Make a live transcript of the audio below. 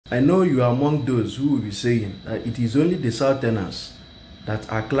I know you are among those who will be saying that it is only the Southerners that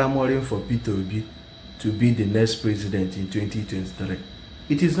are clamoring for Peter Obi to be the next president in 2023.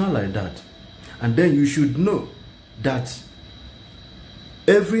 It is not like that. And then you should know that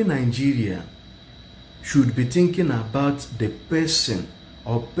every Nigerian should be thinking about the person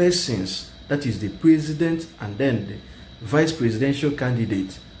or persons, that is the president and then the vice presidential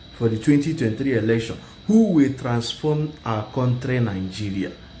candidate for the 2023 election, who will transform our country,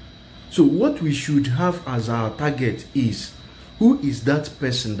 Nigeria. So what we should have as our target is, who is that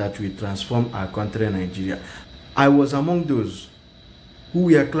person that will transform our country, Nigeria? I was among those who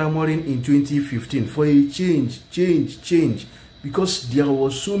were clamoring in 2015 for a change, because there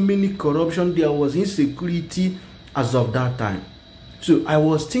was so many corruption, there was insecurity as of that time. So I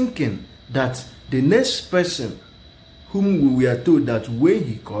was thinking that the next person whom we were told that when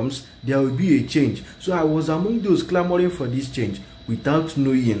he comes, there will be a change. So I was among those clamoring for this change without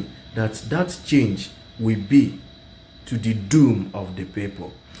knowing that that change will be to the doom of the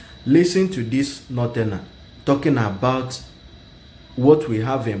people. Listen to this Northerner talking about what we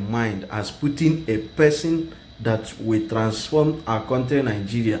have in mind as putting a person that will transform our country,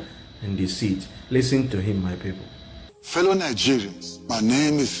 Nigeria, in the seat. Listen to him, my people. Fellow Nigerians, my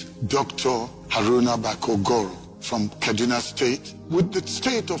name is Dr. Haruna Goroh from Kaduna State. With the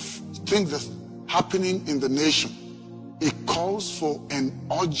state of things that's happening in the nation, it calls for an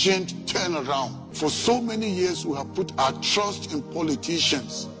urgent turnaround. For so many years, we have put our trust in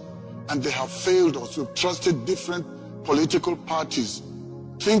politicians, and they have failed us. We've trusted different political parties,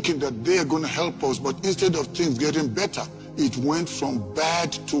 thinking that they are going to help us, but instead of things getting better, it went from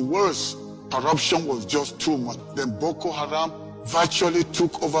bad to worse. Corruption was just too much. Then Boko Haram virtually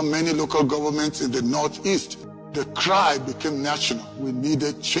took over many local governments in the northeast. The cry became national. We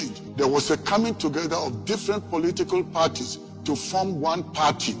needed change. There was a coming together of different political parties to form one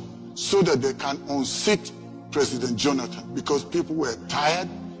party so that they can unseat President Jonathan, because people were tired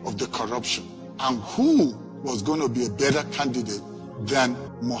of the corruption. And who was going to be a better candidate than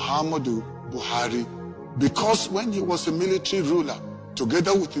Muhammadu Buhari? Because when he was a military ruler,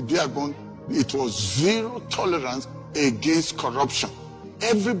 together with the Diagon, it was zero tolerance against corruption.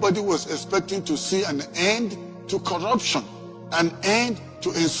 Everybody was expecting to see an end to corruption, an end to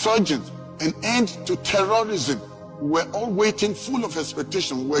insurgents, an end to terrorism. We're all waiting full of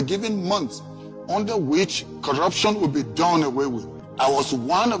expectation. We're given months under which corruption will be done away with. I was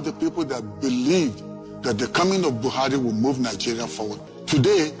one of the people that believed that the coming of Buhari will move Nigeria forward.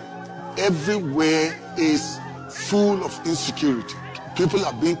 Today, everywhere is full of insecurity. People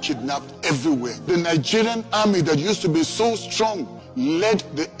are being kidnapped everywhere. The Nigerian army that used to be so strong led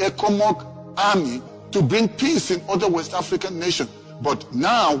the ECOMOG army to bring peace in other West African nations. But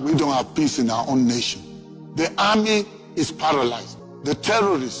now we don't have peace in our own nation. The army is paralyzed. The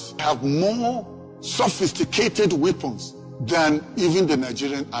terrorists have more sophisticated weapons than even the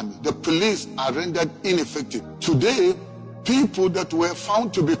Nigerian army. The police are rendered ineffective. Today, people that were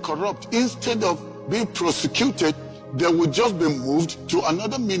found to be corrupt, instead of being prosecuted, they would just be moved to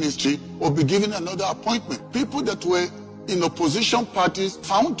another ministry or be given another appointment. People that were in opposition parties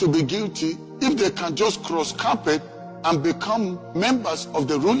found to be guilty, if they can just cross carpet and become members of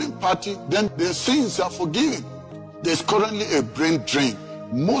the ruling party, then their sins are forgiven. There's currently a brain drain.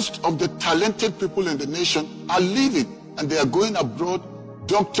 Most of the talented people in the nation are leaving, and they are going abroad.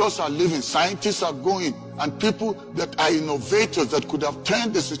 Doctors are leaving, scientists are going, and people that are innovators that could have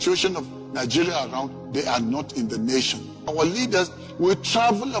turned the situation of Nigeria around, they are not in the nation. Our leaders will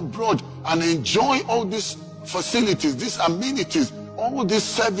travel abroad and enjoy all these facilities, these amenities, all these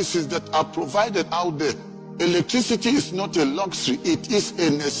services that are provided out there. Electricity is not a luxury, it is a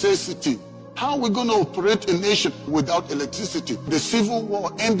necessity. How are we going to operate a nation without electricity? The Civil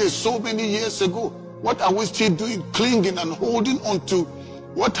War ended so many years ago. What are we still doing? Clinging and holding on to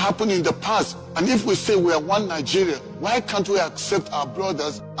what happened in the past. And if we say we are one Nigeria, why can't we accept our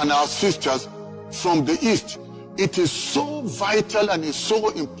brothers and our sisters from the East? It is so vital and it's so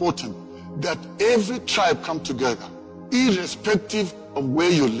important that every tribe come together, irrespective of where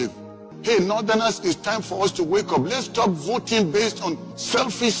you live. Hey, Northerners, it's time for us to wake up. Let's stop voting based on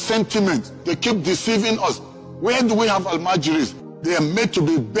selfish sentiments. They keep deceiving us. Where do we have Almajiris? They are made to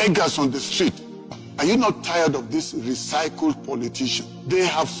be beggars on the street. Are you not tired of this recycled politician? They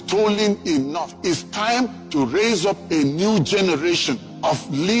have stolen enough. It's time to raise up a new generation of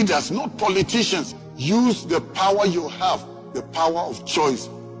leaders, not politicians. Use the power you have, the power of choice.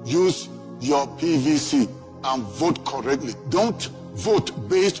 Use your PVC and vote correctly. Don't vote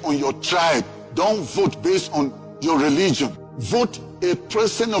based on your tribe. Don't vote based on your religion. Vote a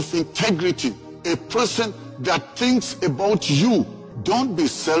person of integrity, a person that thinks about you. Don't be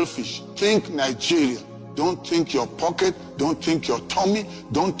selfish. Think Nigeria. Don't think your pocket. Don't think your tummy.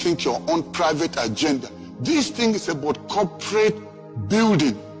 Don't think your own private agenda. This thing is about corporate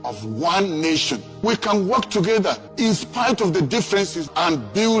building of one nation. We can work together in spite of the differences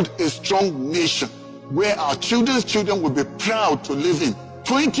and build a strong nation where our children's children will be proud to live in.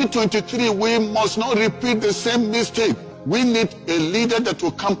 2023, we must not repeat the same mistake. We need a leader that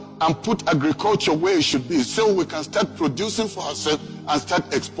will come and put agriculture where it should be so we can start producing for ourselves and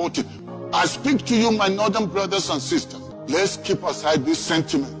start exporting. I speak to you, my northern brothers and sisters. Let's keep aside this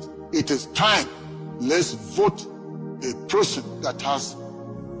sentiment. It is time. Let's vote a person that has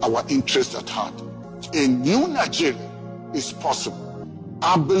our interest at heart. A new Nigeria is possible.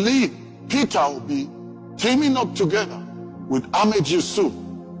 I believe Peter will be teaming up together with Ahmed Yusuf.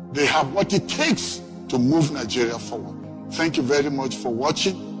 They have what it takes to move Nigeria forward. Thank you very much for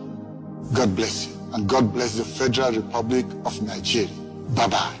watching. God bless you. And God bless the Federal Republic of Nigeria.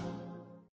 Bye-bye.